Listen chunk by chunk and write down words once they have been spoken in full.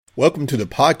Welcome to the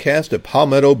podcast of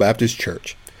Palmetto Baptist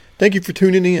Church. Thank you for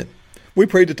tuning in. We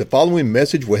pray that the following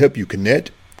message will help you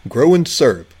connect, grow, and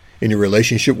serve in your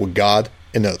relationship with God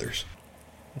and others.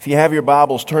 If you have your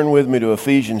Bibles, turn with me to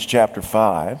Ephesians chapter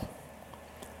 5.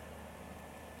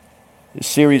 This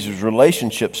series is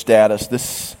relationship status.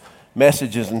 This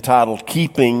message is entitled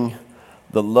Keeping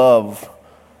the Love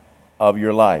of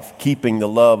Your Life. Keeping the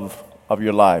Love of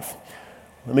Your Life.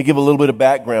 Let me give a little bit of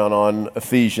background on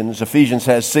Ephesians. Ephesians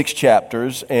has 6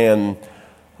 chapters, and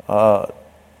some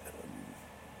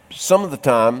of the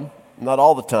time, not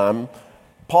all the time,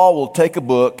 Paul will take a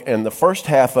book, and the first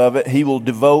half of it he will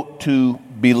devote to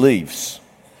beliefs.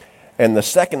 And the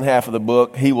second half of the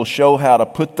book, he will show how to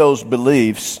put those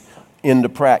beliefs into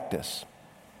practice.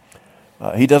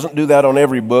 He doesn't do that on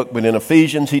every book, but in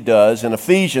Ephesians he does. In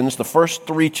Ephesians, the first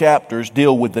 3 chapters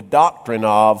deal with the doctrine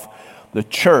of the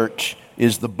church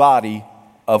is the body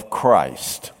of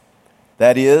Christ.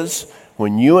 That is,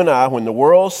 when you and I, when the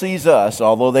world sees us,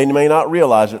 although they may not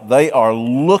realize it, they are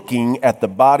looking at the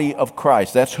body of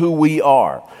Christ. That's who we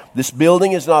are. This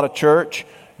building is not a church.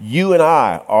 You and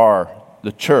I are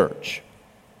the church.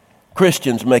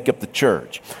 Christians make up the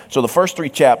church. So the first 3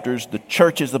 chapters, the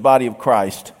church is the body of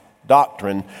Christ,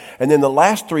 doctrine. And then the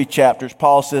last 3 chapters,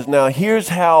 Paul says, now here's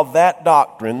how that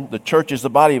doctrine, the church is the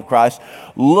body of Christ,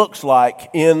 looks like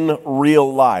in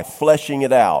real life, fleshing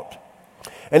it out.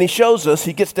 And he shows us,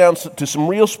 he gets down to some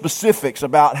real specifics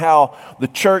about how the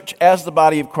church as the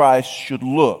body of Christ should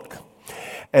look.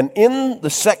 And in the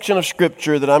section of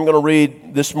Scripture that I'm going to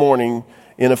read this morning,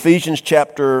 in Ephesians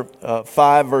chapter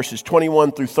 5, verses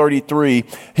 21 through 33,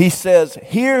 he says,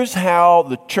 here's how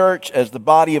the church as the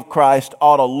body of Christ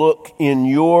ought to look in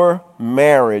your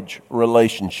marriage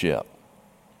relationship.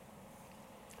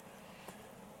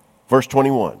 Verse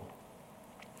 21,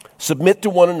 submit to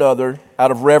one another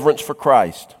out of reverence for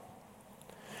Christ.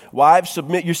 Wives,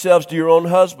 submit yourselves to your own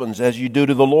husbands as you do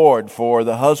to the Lord, for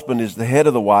the husband is the head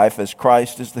of the wife, as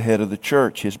Christ is the head of the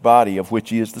church, his body, of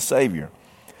which he is the Savior.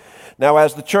 Now,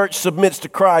 as the church submits to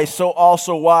Christ, so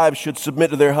also wives should submit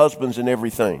to their husbands in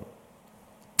everything.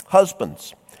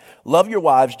 Husbands, love your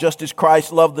wives just as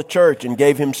Christ loved the church and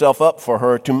gave himself up for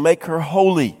her to make her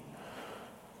holy,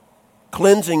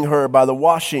 cleansing her by the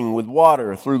washing with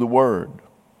water through the word,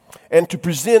 and to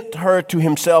present her to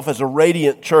himself as a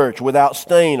radiant church without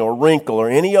stain or wrinkle or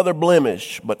any other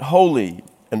blemish, but holy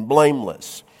and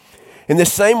blameless. In the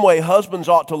same way, husbands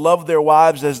ought to love their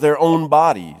wives as their own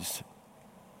bodies.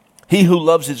 He who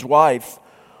loves his wife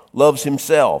loves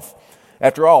himself.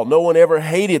 After all, no one ever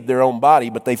hated their own body,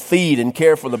 but they feed and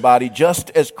care for the body just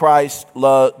as Christ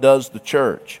does the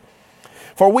church.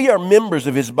 For we are members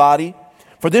of his body.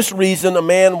 For this reason, a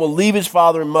man will leave his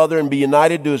father and mother and be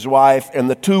united to his wife, and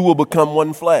the two will become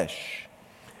one flesh.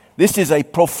 This is a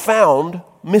profound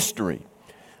mystery.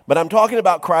 But I'm talking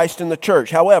about Christ and the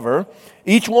church. However,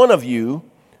 each one of you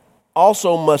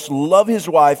also must love his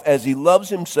wife as he loves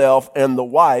himself, and the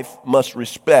wife must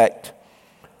respect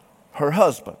her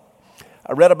husband.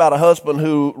 I read about a husband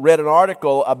who read an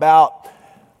article about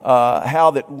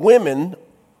how that women,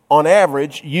 on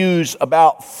average, use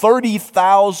about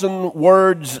 30,000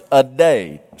 words a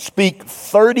day, speak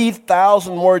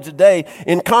 30,000 words a day.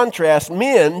 In contrast,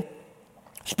 men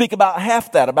speak about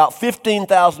half that, about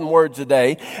 15,000 words a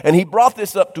day. And he brought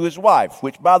this up to his wife,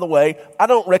 which, by the way, I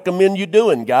don't recommend you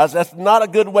doing, guys. That's not a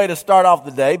good way to start off the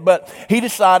day. But he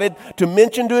decided to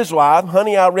mention to his wife,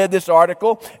 honey, I read this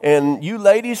article, and you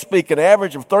ladies speak an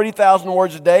average of 30,000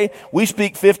 words a day. We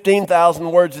speak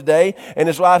 15,000 words a day. And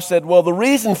his wife said, well, the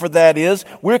reason for that is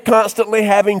we're constantly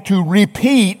having to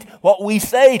repeat what we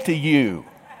say to you.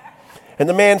 And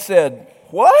the man said,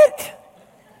 what?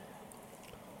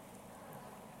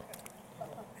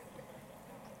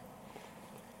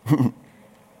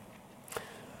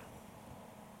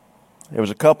 There was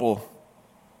a couple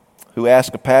who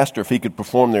asked a pastor if he could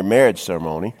perform their marriage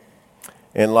ceremony.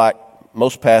 And like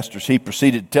most pastors, he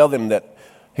proceeded to tell them that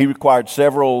he required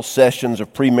several sessions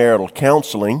of premarital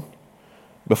counseling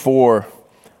before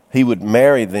he would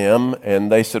marry them. And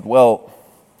they said, well,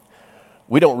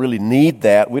 we don't really need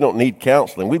that. We don't need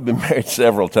counseling. We've been married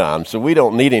several times, so we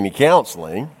don't need any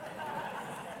counseling.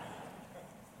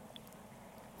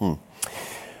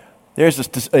 There's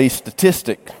a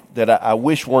statistic that I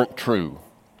wish weren't true,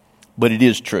 but it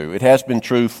is true. It has been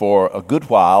true for a good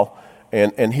while,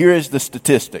 and here is the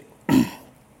statistic.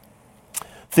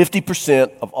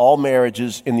 50% of all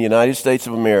marriages in the United States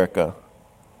of America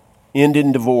end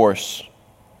in divorce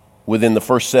within the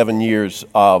first 7 years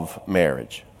of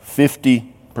marriage.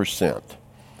 50%.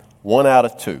 1 out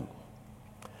of 2.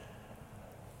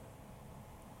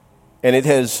 And it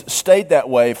has stayed that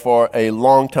way for a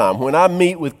long time. When I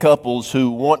meet with couples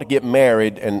who want to get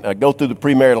married and go through the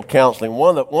premarital counseling,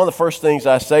 one of the first things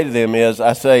I say to them is,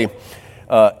 I say,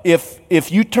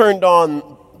 if you turned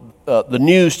on the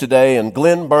news today and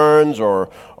Glenn Burns or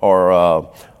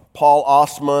Paul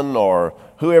Osman or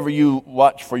whoever you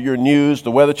watch for your news,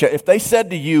 the Weather Channel, if they said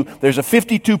to you, there's a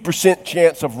 52%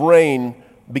 chance of rain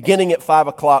beginning at 5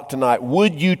 o'clock tonight,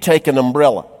 would you take an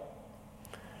umbrella?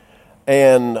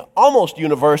 And almost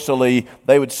universally,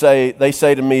 they say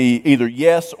to me either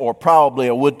yes or probably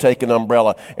I would take an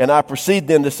umbrella. And I proceed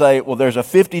then to say, well, there's a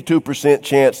 52%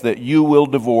 chance that you will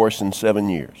divorce in 7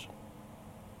 years.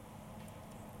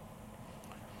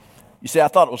 You say, I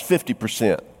thought it was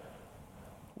 50%.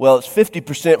 Well, it's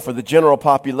 50% for the general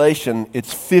population.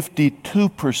 It's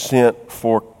 52%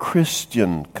 for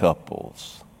Christian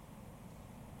couples.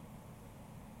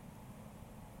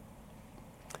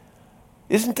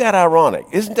 Isn't that ironic?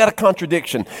 Isn't that a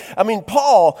contradiction? I mean,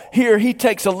 Paul here, he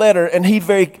takes a letter and he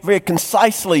very, very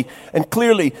concisely and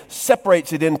clearly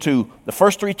separates it into the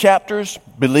first 3 chapters,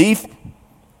 belief,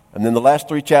 and then the last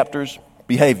 3 chapters,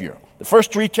 behavior. The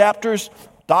first 3 chapters,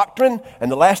 doctrine,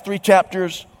 and the last 3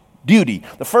 chapters, duty.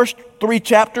 The first 3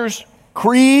 chapters,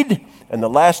 creed, and the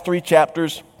last 3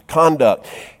 chapters, conduct.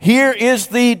 Here is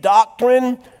the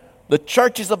doctrine. The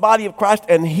church is the body of Christ,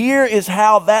 and here is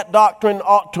how that doctrine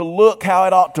ought to look, how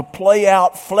it ought to play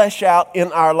out, flesh out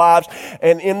in our lives.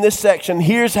 And in this section,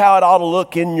 here's how it ought to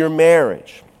look in your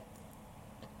marriage.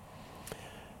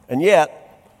 And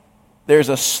yet, there's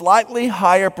a slightly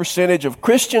higher percentage of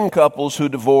Christian couples who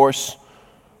divorce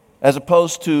as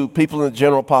opposed to people in the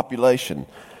general population.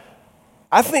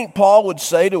 I think Paul would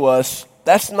say to us,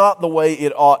 that's not the way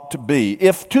it ought to be.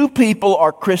 If 2 people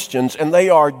are Christians and they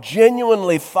are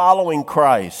genuinely following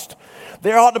Christ,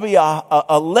 there ought to be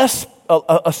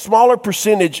a smaller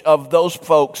percentage of those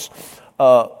folks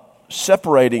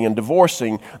separating and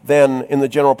divorcing than in the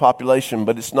general population,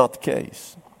 but it's not the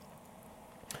case.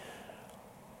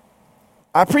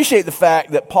 I appreciate the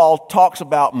fact that Paul talks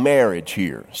about marriage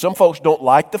here. Some folks don't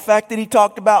like the fact that he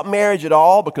talked about marriage at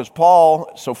all because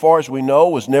Paul, so far as we know,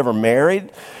 was never married.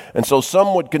 And so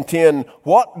some would contend,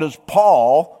 what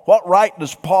right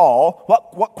does Paul,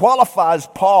 what qualifies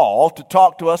Paul to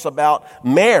talk to us about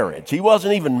marriage? He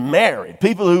wasn't even married.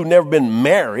 People who've never been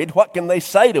married, what can they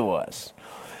say to us?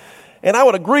 And I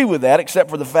would agree with that, except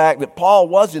for the fact that Paul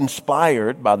was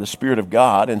inspired by the Spirit of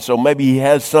God, and so maybe he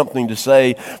has something to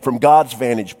say from God's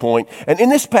vantage point. And in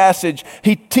this passage,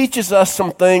 he teaches us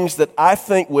some things that I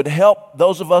think would help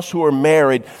those of us who are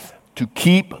married to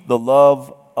keep the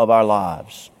love of our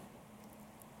lives.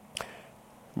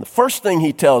 And the first thing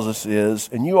he tells us is,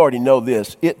 and you already know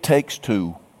this, it takes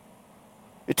 2.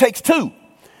 It takes 2.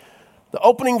 The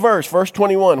opening verse, verse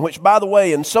 21, which, by the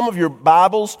way, in some of your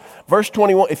Bibles, verse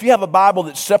 21, if you have a Bible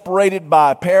that's separates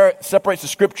the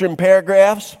Scripture in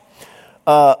paragraphs,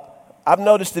 I've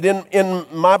noticed that in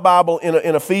my Bible,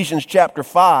 in Ephesians chapter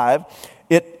 5,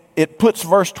 it puts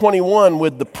verse 21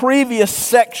 with the previous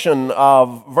section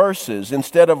of verses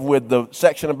instead of with the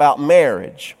section about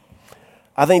marriage.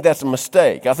 I think that's a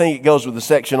mistake. I think it goes with the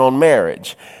section on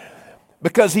marriage.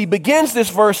 Because he begins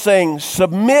this verse saying,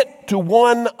 submit to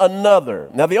one another.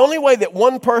 Now, the only way that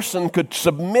one person could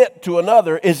submit to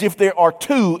another is if there are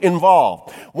 2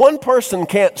 involved. One person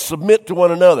can't submit to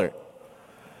one another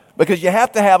because you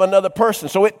have to have another person.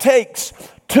 So it takes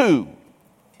 2.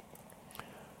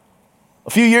 A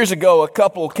few years ago, a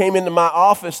couple came into my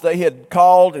office. They had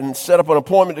called and set up an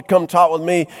appointment to come talk with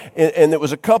me. And it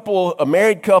was a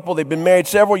married couple. They'd been married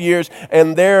several years,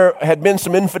 and there had been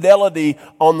some infidelity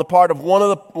on the part of one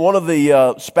of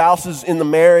the spouses in the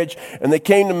marriage. And they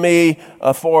came to me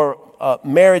for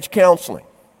marriage counseling.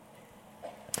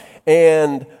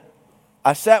 And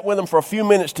I sat with them for a few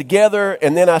minutes together,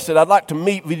 and then I said, I'd like to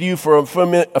meet with you for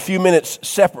a few minutes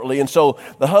separately. And so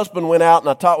the husband went out, and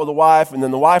I talked with the wife, and then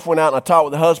the wife went out, and I talked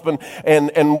with the husband.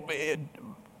 And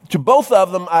to both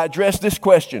of them, I addressed this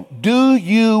question: do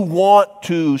you want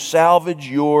to salvage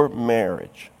your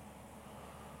marriage?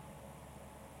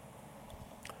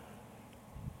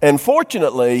 And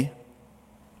fortunately,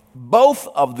 both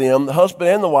of them, the husband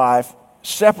and the wife,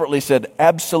 separately said,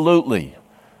 absolutely.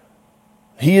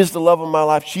 He is the love of my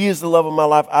life. She is the love of my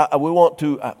life. We want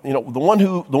to, the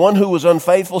one who was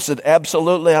unfaithful said,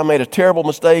 absolutely, I made a terrible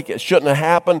mistake. It shouldn't have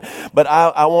happened, but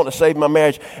I want to save my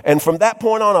marriage. And from that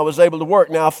point on, I was able to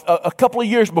work. Now, a couple of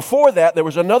years before that, there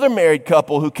was another married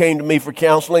couple who came to me for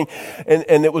counseling,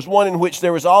 and it was one in which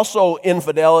there was also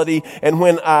infidelity. And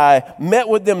when I met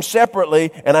with them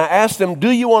separately, and I asked them, do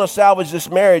you want to salvage this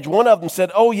marriage? One of them said,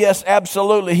 oh, yes,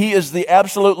 absolutely. He is the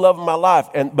absolute love of my life.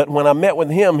 But when I met with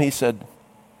him, he said,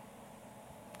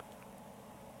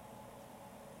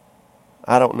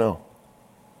 I don't know.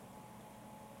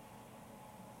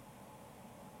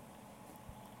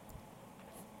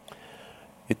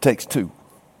 It takes two.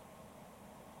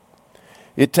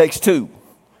 It takes two.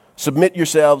 Submit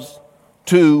yourselves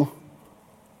to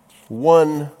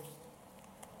one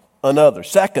another.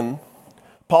 Second,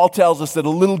 Paul tells us that a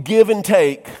little give and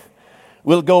take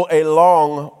will go a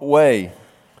long way.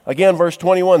 Again, verse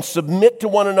 21, submit to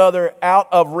one another out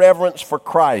of reverence for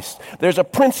Christ. There's a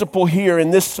principle here in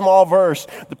this small verse.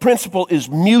 The principle is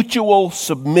mutual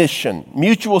submission.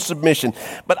 Mutual submission.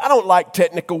 But I don't like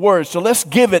technical words, so let's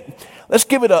give it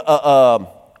a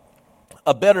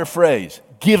better phrase.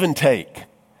 Give and take.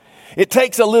 It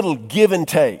takes a little give and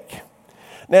take.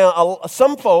 Now,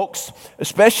 some folks,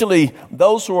 especially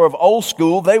those who are of old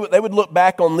school, they would look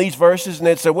back on these verses and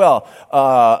they'd say, well,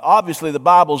 obviously the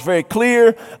Bible is very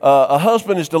clear. A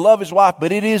husband is to love his wife,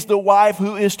 but it is the wife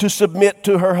who is to submit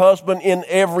to her husband in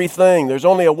everything. There's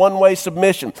only a one-way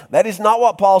submission. That is not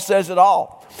what Paul says at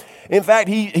all. In fact,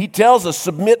 he tells us,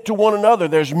 submit to one another.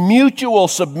 There's mutual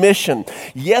submission.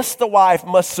 Yes, the wife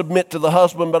must submit to the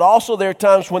husband, but also there are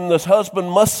times when the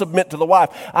husband must submit to the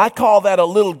wife. I call that a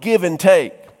little give and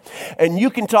take. And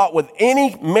you can talk with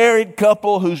any married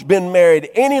couple who's been married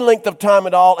any length of time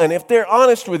at all, and if they're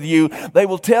honest with you, they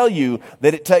will tell you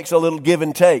that it takes a little give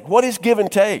and take. What is give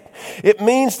and take? It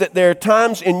means that there are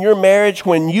times in your marriage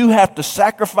when you have to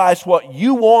sacrifice what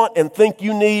you want and think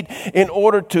you need in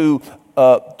order to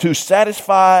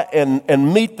satisfy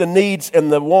and meet the needs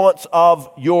and the wants of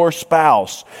your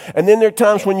spouse. And then there are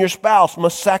times when your spouse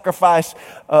must sacrifice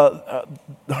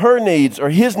her needs or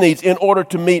his needs in order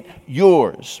to meet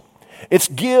yours. It's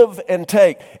give and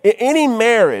take. Any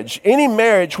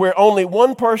marriage where only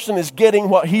one person is getting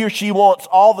what he or she wants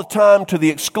all the time to the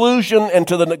exclusion and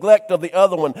to the neglect of the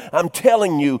other one, I'm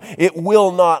telling you, it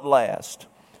will not last.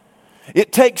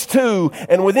 It takes two,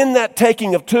 and within that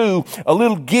taking of two, a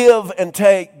little give and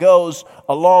take goes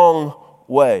a long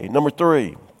way. Number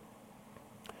three,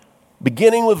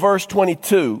 beginning with verse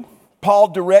 22, Paul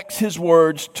directs his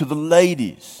words to the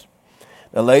ladies.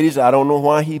 Now, ladies, I don't know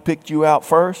why he picked you out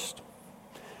first,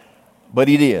 but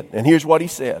he did. And here's what he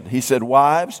said. He said,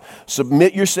 wives,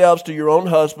 submit yourselves to your own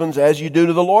husbands as you do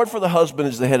to the Lord, for the husband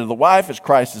is the head of the wife, as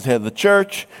Christ is head of the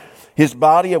church, his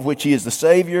body, of which he is the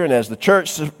Savior. And as the church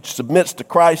submits to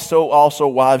Christ, so also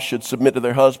wives should submit to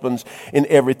their husbands in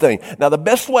everything. Now, the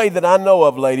best way that I know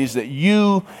of, ladies, that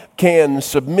you can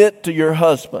submit to your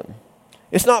husband,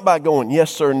 it's not by going,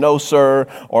 yes, sir, no, sir,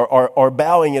 or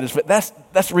bowing at his feet.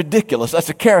 That's ridiculous. That's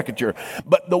a caricature.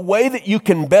 But the way that you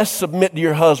can best submit to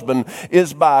your husband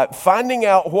is by finding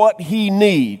out what he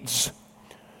needs.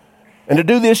 And to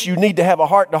do this, you need to have a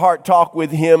heart-to-heart talk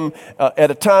with him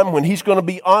at a time when he's going to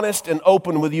be honest and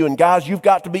open with you. And guys, you've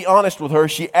got to be honest with her.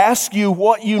 She asks you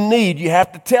what you need. You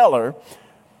have to tell her.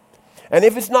 And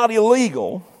if it's not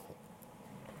illegal,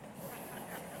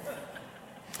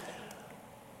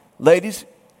 ladies,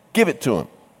 give it to him.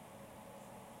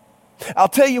 I'll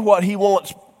tell you what he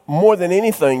wants more than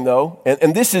anything, though,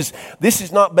 and this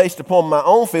is not based upon my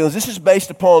own feelings. This is based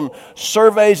upon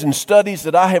surveys and studies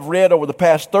that I have read over the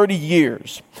past 30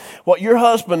 years. What your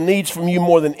husband needs from you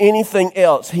more than anything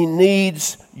else, he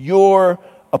needs your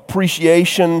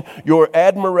appreciation, your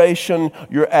admiration,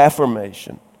 your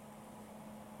affirmation.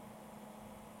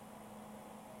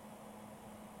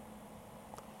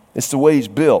 It's the way he's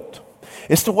built.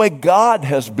 It's the way God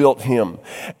has built him.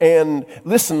 And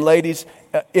listen, ladies,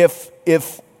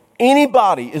 if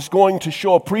anybody is going to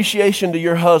show appreciation to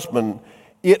your husband,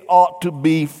 it ought to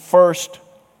be first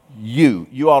you.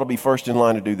 You ought to be first in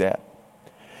line to do that.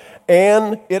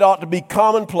 And it ought to be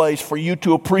commonplace for you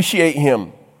to appreciate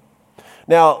him.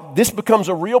 Now, this becomes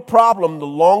a real problem the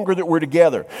longer that we're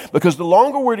together. Because the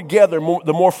longer we're together,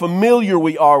 the more familiar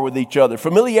we are with each other.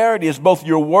 Familiarity is both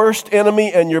your worst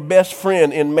enemy and your best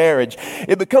friend in marriage.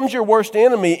 It becomes your worst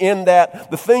enemy in that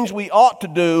the things we ought to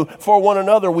do for one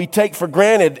another, we take for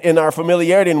granted in our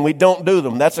familiarity and we don't do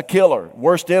them. That's a killer,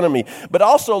 worst enemy. But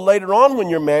also later on when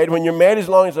you're married as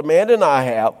long as Amanda and I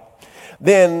have,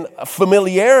 then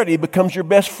familiarity becomes your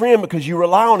best friend because you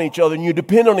rely on each other and you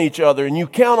depend on each other and you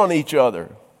count on each other.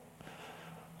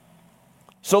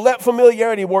 So let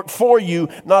familiarity work for you,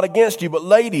 not against you. But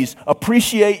ladies,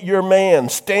 appreciate your man.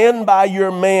 Stand by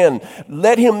your man.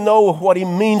 Let him know what he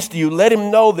means to you. Let him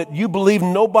know that you believe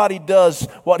nobody does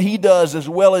what he does as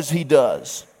well as he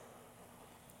does.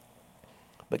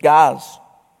 But guys,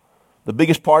 the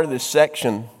biggest part of this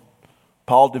section,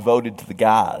 Paul devoted to the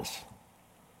guys.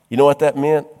 You know what that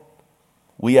meant?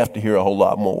 We have to hear a whole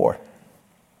lot more.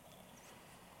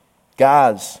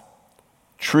 Guys,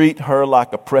 treat her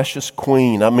like a precious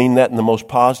queen. I mean that in the most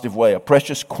positive way. A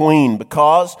precious queen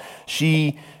because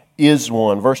she is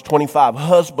one. Verse 25,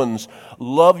 husbands,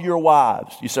 love your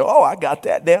wives. You say, oh, I got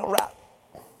that down right.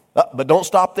 But don't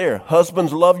stop there.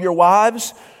 Husbands, love your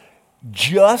wives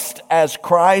just as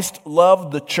Christ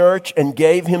loved the church and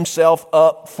gave himself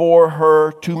up for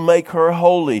her to make her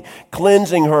holy,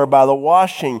 cleansing her by the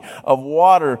washing of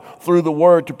water through the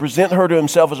word to present her to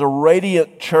himself as a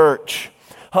radiant church.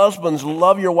 Husbands,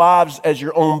 love your wives as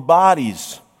your own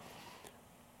bodies.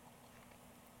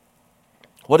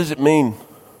 What does it mean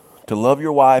to love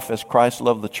your wife as Christ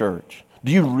loved the church?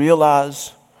 Do you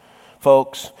realize,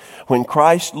 folks, when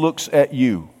Christ looks at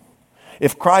you,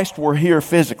 if Christ were here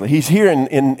physically, he's here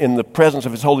in the presence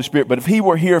of his Holy Spirit, but if he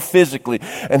were here physically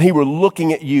and he were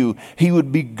looking at you, he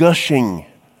would be gushing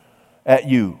at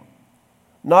you.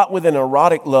 Not with an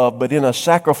erotic love, but in a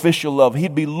sacrificial love.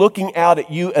 He'd be looking out at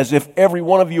you as if every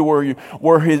one of you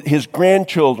were his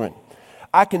grandchildren.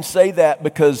 I can say that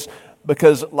because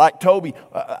like Toby,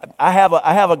 I have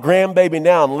a grandbaby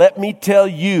now, and let me tell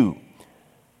you,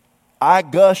 I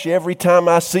gush every time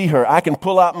I see her. I can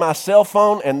pull out my cell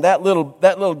phone, and that little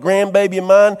grandbaby of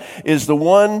mine is the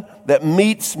one that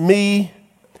meets me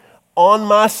on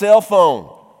my cell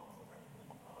phone.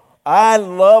 I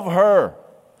love her.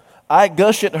 I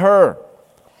gush at her.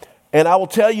 And I will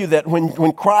tell you that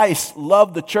when Christ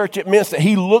loved the church, it means that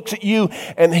he looks at you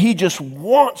and he just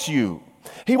wants you.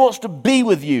 He wants to be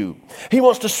with you. He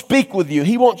wants to speak with you.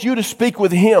 He wants you to speak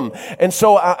with him. And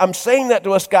so I'm saying that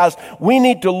to us, guys. We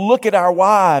need to look at our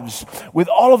wives with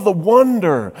all of the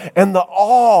wonder and the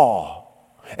awe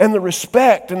and the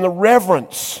respect and the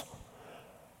reverence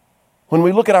when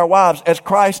we look at our wives as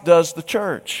Christ does the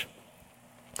church.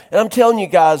 And I'm telling you,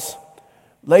 guys,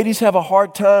 ladies have a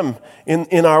hard time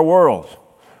in our world.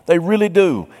 They really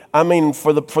do. I mean,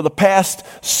 for the past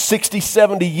 60,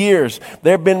 70 years,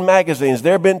 there have been magazines,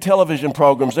 there have been television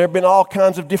programs, there have been all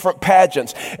kinds of different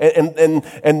pageants,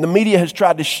 and the media has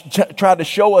tried to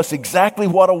show us exactly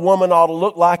what a woman ought to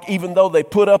look like, even though they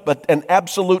put up an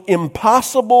absolute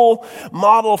impossible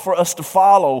model for us to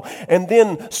follow. And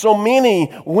then so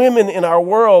many women in our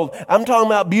world, I'm talking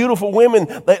about beautiful women,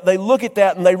 they look at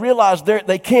that and they realize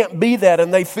they can't be that,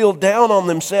 and they feel down on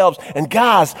themselves. And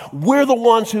guys, we're the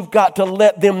ones who've got to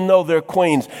let them know they're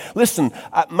queens. Listen,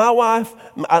 my wife,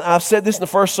 I've said this in the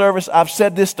first service, I've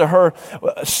said this to her,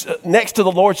 next to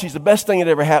the Lord, she's the best thing that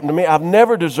ever happened to me. I've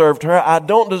never deserved her. I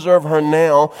don't deserve her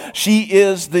now. She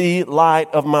is the light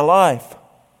of my life.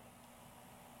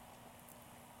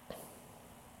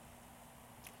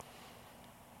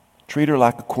 Treat her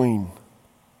like a queen.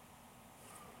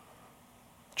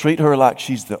 Treat her like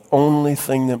she's the only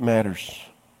thing that matters.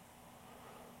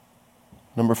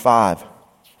 Number 5.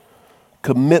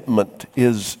 Commitment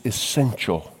is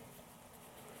essential.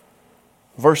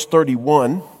 In verse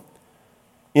 31,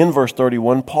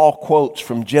 Paul quotes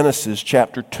from Genesis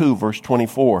chapter 2, verse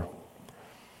 24.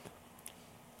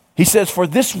 He says, "For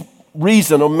this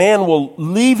reason a man will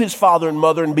leave his father and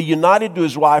mother and be united to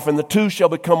his wife, and the two shall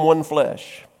become one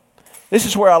flesh." This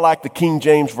is where I like the King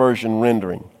James Version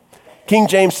rendering. King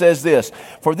James says this,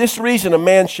 "For this reason a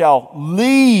man shall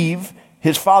leave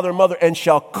his father and mother, and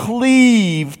shall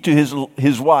cleave to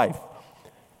his wife."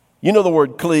 You know the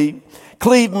word cleave?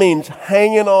 Cleave means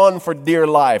hanging on for dear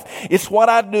life. It's what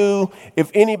I do if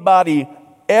anybody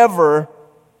ever,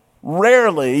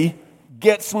 rarely,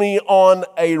 gets me on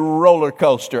a roller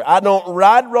coaster. I don't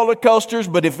ride roller coasters,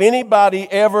 but if anybody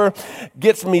ever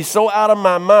gets me so out of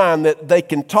my mind that they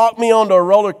can talk me onto a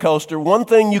roller coaster, one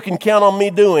thing you can count on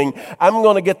me doing, I'm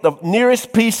going to get the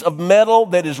nearest piece of metal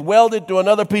that is welded to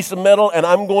another piece of metal, and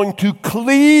I'm going to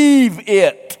cleave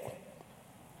it.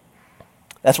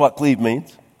 That's what cleave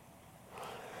means.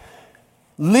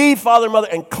 Leave father and mother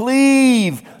and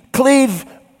cleave.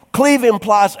 Cleave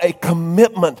implies a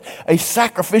commitment, a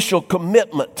sacrificial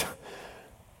commitment.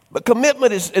 But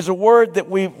commitment is a word that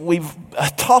we've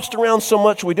tossed around so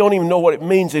much we don't even know what it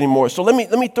means anymore. So let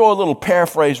me throw a little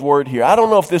paraphrase word here. I don't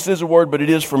know if this is a word, but it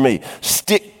is for me.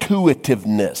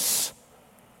 Stick-to-itiveness.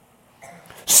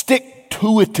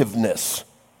 Stick-to-itiveness.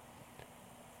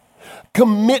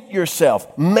 Commit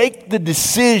yourself. Make the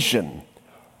decision.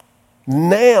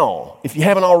 now, if you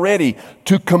haven't already,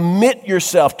 to commit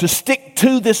yourself, to stick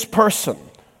to this person,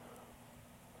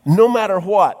 no matter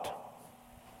what,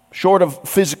 short of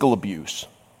physical abuse.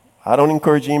 I don't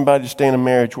encourage anybody to stay in a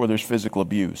marriage where there's physical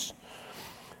abuse.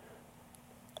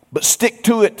 But stick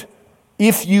to it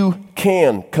if you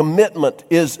can. Commitment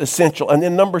is essential. And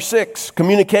then number 6,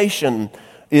 communication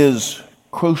is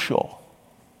crucial.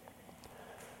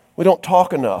 We don't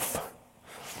talk enough.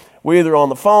 We're either on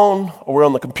the phone, or we're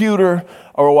on the computer,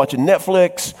 or we're watching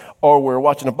Netflix, or we're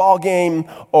watching a ball game,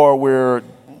 or we're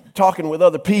talking with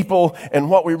other people, and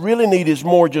what we really need is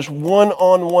more just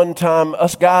one-on-one time.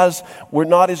 Us guys, we're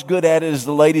not as good at it as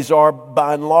the ladies are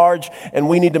by and large, and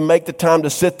we need to make the time to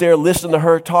sit there, listen to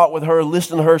her, talk with her,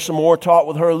 listen to her some more, talk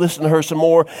with her, listen to her some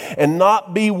more, and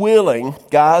not be willing,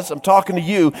 guys, I'm talking to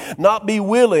you, not be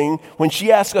willing when she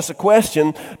asks us a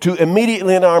question to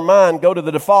immediately in our mind go to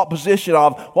the default position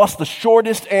of what's the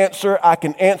shortest answer I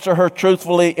can answer her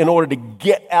truthfully in order to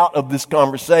get out of this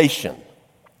conversation.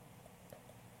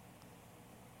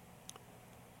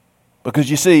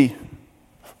 Because you see,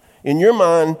 in your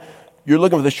mind, you're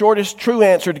looking for the shortest true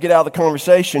answer to get out of the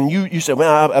conversation. You say,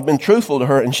 well, I've been truthful to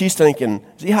her. And she's thinking,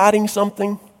 is he hiding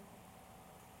something?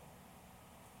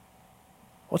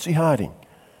 What's he hiding?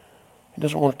 He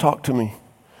doesn't want to talk to me.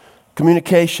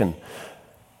 Communication.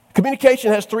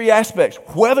 Communication has 3 aspects.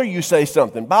 Whether you say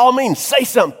something, by all means, say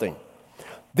something.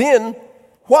 Then,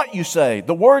 what you say,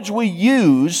 the words we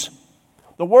use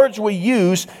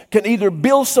can either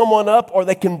build someone up or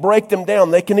they can break them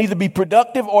down. They can either be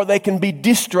productive or they can be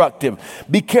destructive.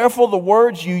 Be careful the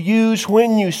words you use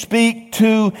when you speak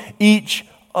to each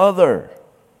other.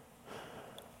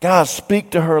 Guys,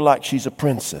 speak to her like she's a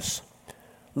princess.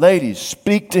 Ladies,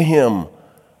 speak to him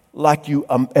like you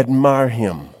admire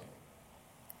him.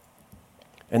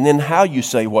 And then how you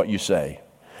say what you say.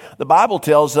 The Bible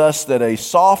tells us that a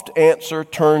soft answer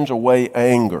turns away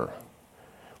anger.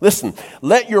 Listen,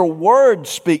 let your words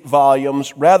speak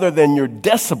volumes rather than your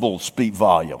decibels speak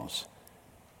volumes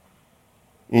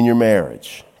in your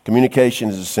marriage. Communication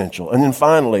is essential. And then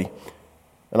finally,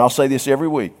 and I'll say this every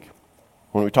week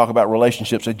when we talk about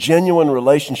relationships, a genuine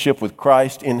relationship with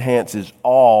Christ enhances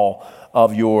all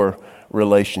of your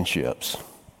relationships.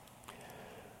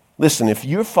 Listen,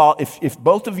 if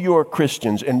both of you are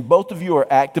Christians and both of you are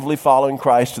actively following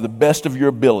Christ to the best of your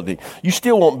ability, you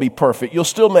still won't be perfect. You'll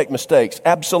still make mistakes,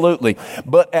 absolutely.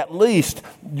 But at least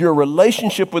your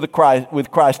relationship with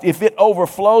Christ, if it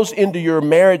overflows into your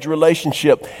marriage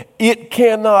relationship, it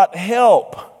cannot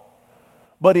help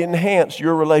but enhance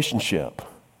your relationship.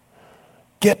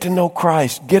 Get to know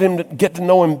Christ. Get to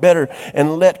know him better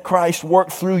and let Christ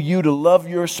work through you to love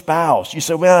your spouse. You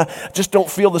say, well, I just don't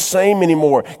feel the same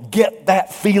anymore. Get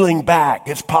that feeling back.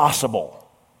 It's possible.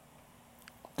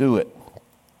 Do it.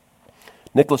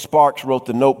 Nicholas Sparks wrote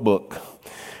The Notebook.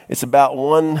 It's about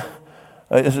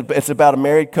a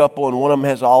married couple, and one of them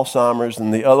has Alzheimer's,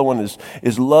 and the other one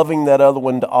is loving that other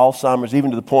one to Alzheimer's,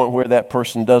 even to the point where that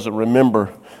person doesn't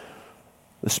remember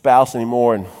the spouse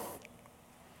anymore. And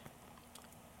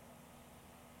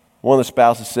one of the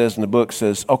spouses says in the book,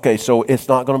 okay, so it's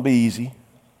not going to be easy.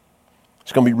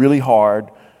 It's going to be really hard.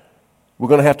 We're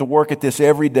going to have to work at this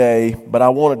every day, but I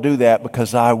want to do that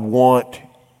because I want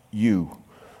you.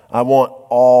 I want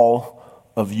all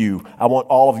of you. I want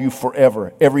all of you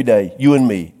forever, every day, you and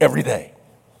me, every day.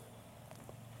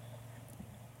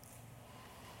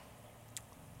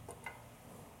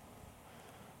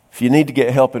 If you need to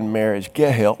get help in marriage,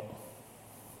 get help.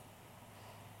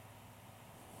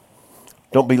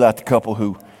 Don't be like the couple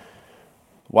who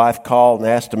wife called and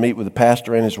asked to meet with the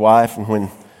pastor and his wife, and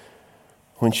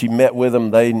when she met with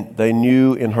them, they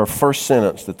knew in her first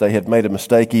sentence that they had made a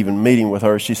mistake even meeting with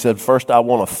her. She said, first, I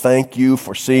want to thank you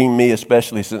for seeing me,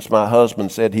 especially since my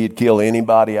husband said he'd kill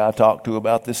anybody I talked to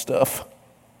about this stuff.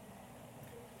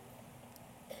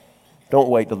 Don't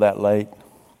wait till that late.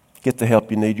 Get the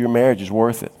help you need. Your marriage is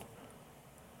worth it.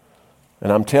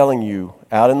 And I'm telling you,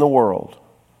 out in the world,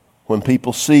 when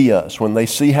people see us, when they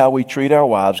see how we treat our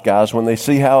wives, guys, when they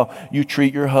see how you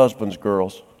treat your husbands,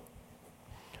 girls,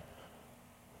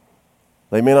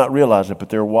 they may not realize it, but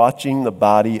they're watching the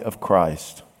body of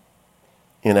Christ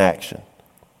in action.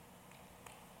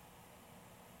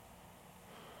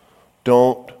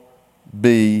 Don't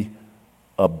be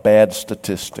a bad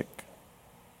statistic.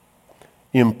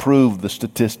 Improve the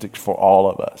statistics for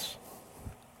all of us.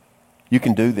 You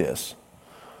can do this.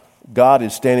 God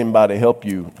is standing by to help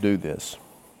you do this.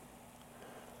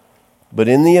 But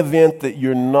in the event that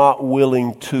you're not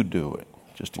willing to do it,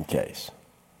 just in case,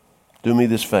 do me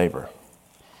this favor.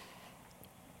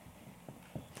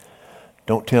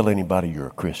 Don't tell anybody you're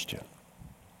a Christian.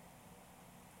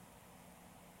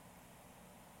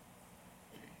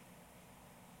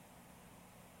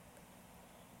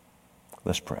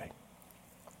 Let's pray.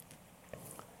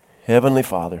 Heavenly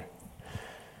Father,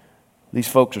 these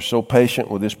folks are so patient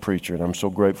with this preacher, and I'm so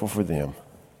grateful for them.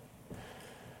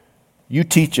 You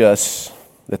teach us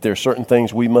that there are certain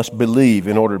things we must believe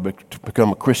in order to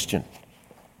become a Christian.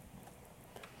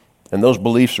 And those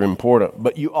beliefs are important.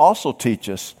 But you also teach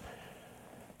us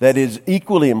that it is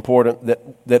equally important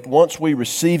that once we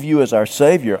receive you as our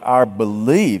Savior, our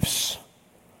beliefs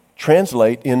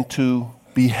translate into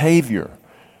behavior.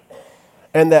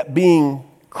 And that being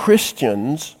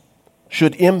Christians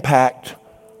should impact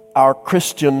our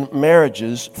Christian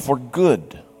marriages for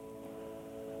good.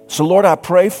 So Lord, I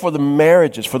pray for the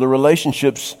marriages, for the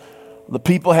relationships the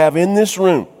people have in this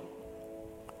room.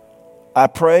 I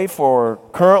pray for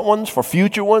current ones, for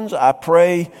future ones. I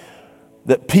pray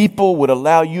that people would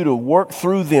allow you to work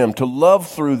through them, to love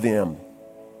through them,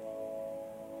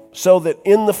 so that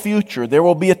in the future there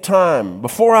will be a time,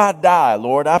 before I die,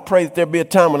 Lord, I pray that there'll be a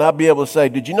time when I'll be able to say,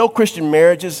 did you know Christian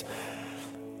marriages,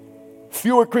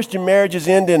 fewer Christian marriages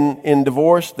end in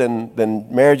divorce than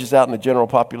marriages out in the general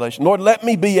population? Lord, let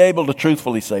me be able to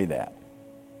truthfully say that.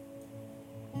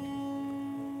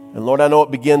 And Lord, I know it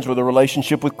begins with a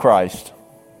relationship with Christ.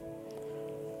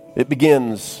 It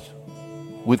begins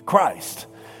with Christ.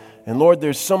 And Lord,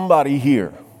 there's somebody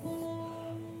here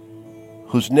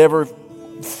who's never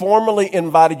formally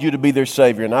invited you to be their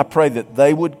Savior. And I pray that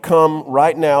they would come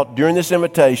right now during this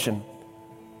invitation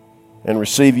and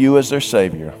receive you as their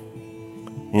Savior.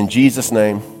 In Jesus'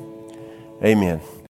 name, amen.